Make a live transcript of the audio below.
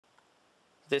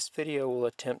This video will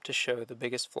attempt to show the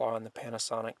biggest flaw in the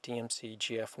Panasonic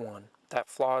DMC-GF1. That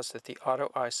flaw is that the Auto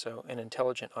ISO and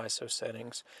Intelligent ISO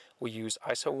settings will use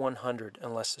ISO 100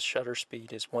 unless the shutter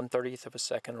speed is 1/30th of a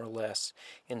second or less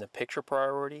in the Picture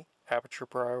Priority, Aperture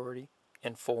Priority,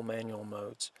 and Full Manual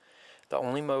modes. The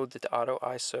only mode that the Auto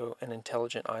ISO and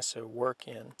Intelligent ISO work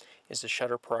in is the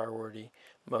Shutter Priority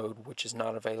mode, which is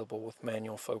not available with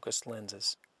manual focused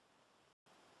lenses.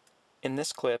 In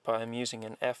this clip I am using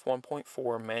an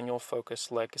f1.4 manual focus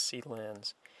legacy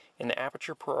lens in the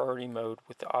Aperture Priority mode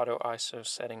with the Auto ISO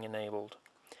setting enabled.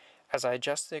 As I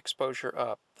adjust the exposure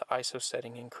up, the ISO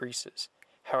setting increases.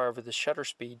 However, the shutter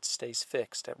speed stays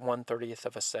fixed at 1/30th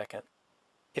of a second.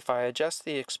 If I adjust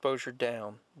the exposure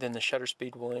down, then the shutter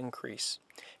speed will increase.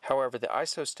 However, the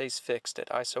ISO stays fixed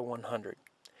at ISO 100.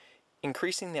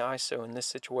 Increasing the ISO in this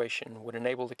situation would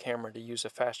enable the camera to use a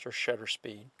faster shutter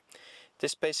speed.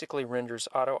 This basically renders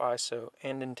Auto ISO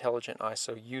and Intelligent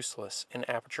ISO useless in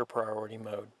Aperture Priority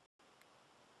mode.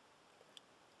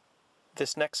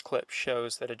 This next clip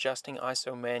shows that adjusting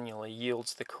ISO manually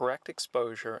yields the correct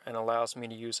exposure and allows me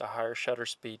to use a higher shutter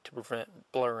speed to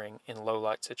prevent blurring in low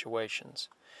light situations.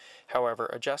 However,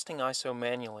 adjusting ISO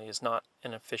manually is not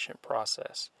an efficient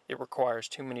process. It requires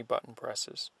too many button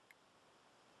presses.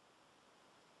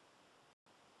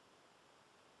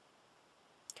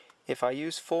 If I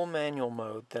use full manual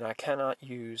mode, then I cannot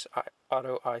use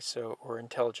Auto ISO or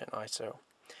Intelligent ISO.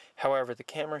 However, the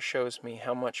camera shows me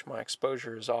how much my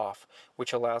exposure is off,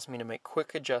 which allows me to make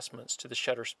quick adjustments to the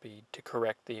shutter speed to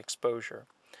correct the exposure.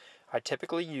 I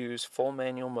typically use full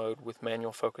manual mode with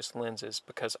manual focus lenses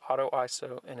because Auto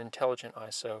ISO and Intelligent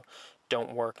ISO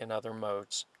don't work in other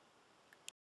modes.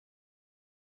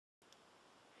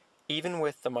 Even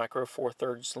with the micro four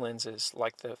thirds lenses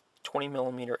like the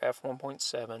 20mm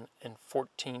f1.7 and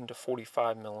 14 to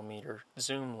 45mm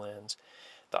zoom lens,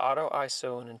 the Auto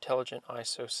ISO and Intelligent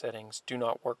ISO settings do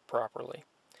not work properly.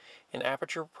 In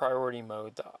Aperture Priority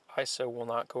mode, the ISO will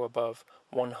not go above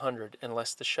 100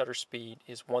 unless the shutter speed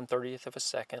is 1/30th of a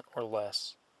second or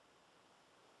less.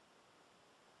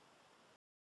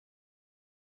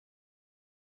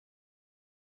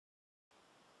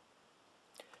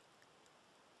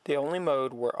 The only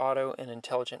mode where Auto and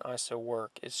Intelligent ISO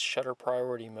work is Shutter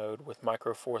Priority mode with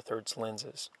micro four thirds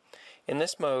lenses. In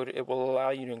this mode, it will allow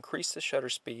you to increase the shutter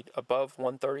speed above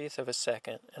 1/30th of a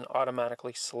second and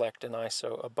automatically select an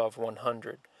ISO above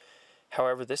 100.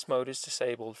 However, this mode is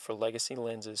disabled for legacy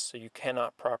lenses, so you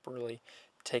cannot properly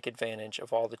take advantage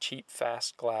of all the cheap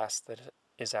fast glass that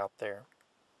is out there.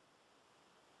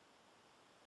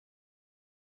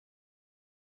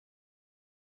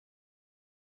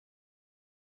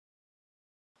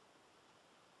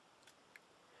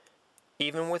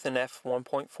 Even with an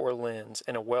f1.4 lens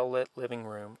in a well-lit living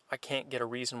room, I can't get a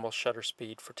reasonable shutter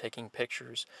speed for taking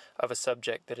pictures of a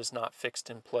subject that is not fixed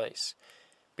in place,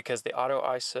 because the Auto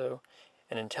ISO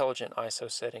and Intelligent ISO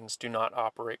settings do not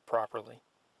operate properly.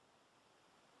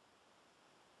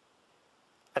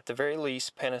 At the very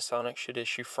least, Panasonic should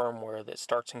issue firmware that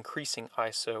starts increasing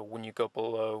ISO when you go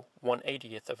below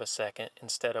 1/80th of a second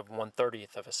instead of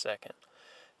 1/30th of a second.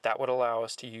 That would allow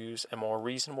us to use a more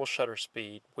reasonable shutter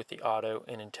speed with the Auto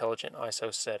and Intelligent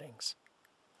ISO settings.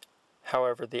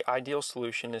 However, the ideal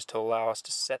solution is to allow us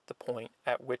to set the point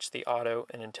at which the Auto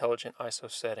and Intelligent ISO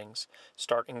settings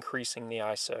start increasing the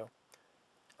ISO.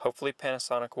 Hopefully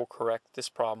Panasonic will correct this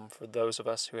problem for those of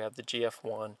us who have the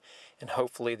GF1, and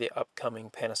hopefully the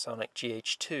upcoming Panasonic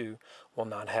GH2 will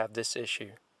not have this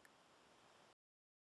issue.